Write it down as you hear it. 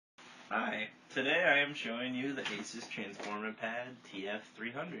Hi, today I am showing you the Asus Transformer Pad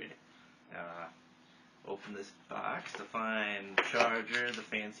TF300. Open this box to find the charger, the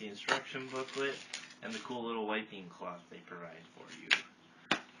fancy instruction booklet, and the cool little wiping cloth they provide for you.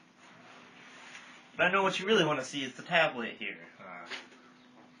 But I know what you really want to see is the tablet here.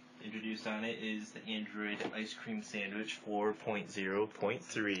 Introduced on it is the Android Ice Cream Sandwich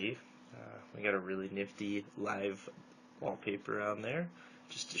 4.0.3. We got a really nifty live wallpaper on there,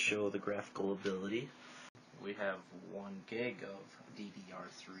 just to show the graphical ability. We have 1 gig of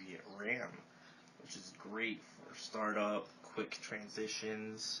DDR3 RAM, which is great for startup, quick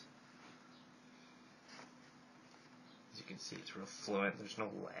transitions. As you can see, it's real fluent. There's no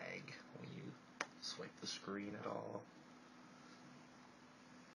lag when you swipe the screen at all.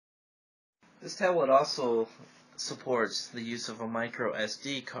 This tablet also supports the use of a micro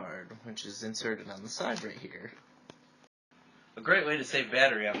SD card, which is inserted on the side right here. A great way to save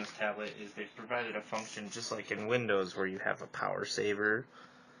battery on this tablet is they've provided a function just like in Windows where you have a power saver,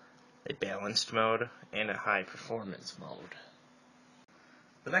 a balanced mode, and a high performance mode.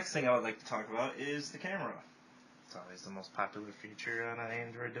 The next thing I would like to talk about is the camera. It's always the most popular feature on an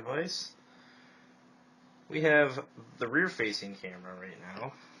Android device. We have the rear facing camera right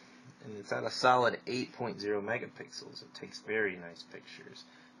now, and it's at a solid 8.0 megapixels. It takes very nice pictures.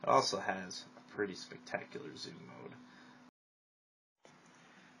 It also has a pretty spectacular zoom mode.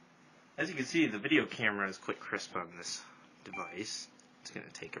 As you can see, the video camera is quite crisp on this device. It's going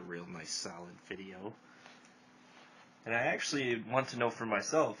to take a real nice solid video. And I actually want to know for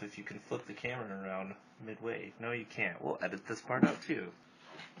myself if you can flip the camera around midway. No, you can't. We'll edit this part out too.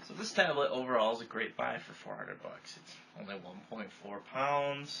 So this tablet overall is a great buy for $400. It's only 1.4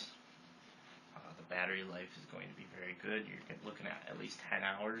 pounds. The battery life is going to be very good. You're looking at least 10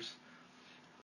 hours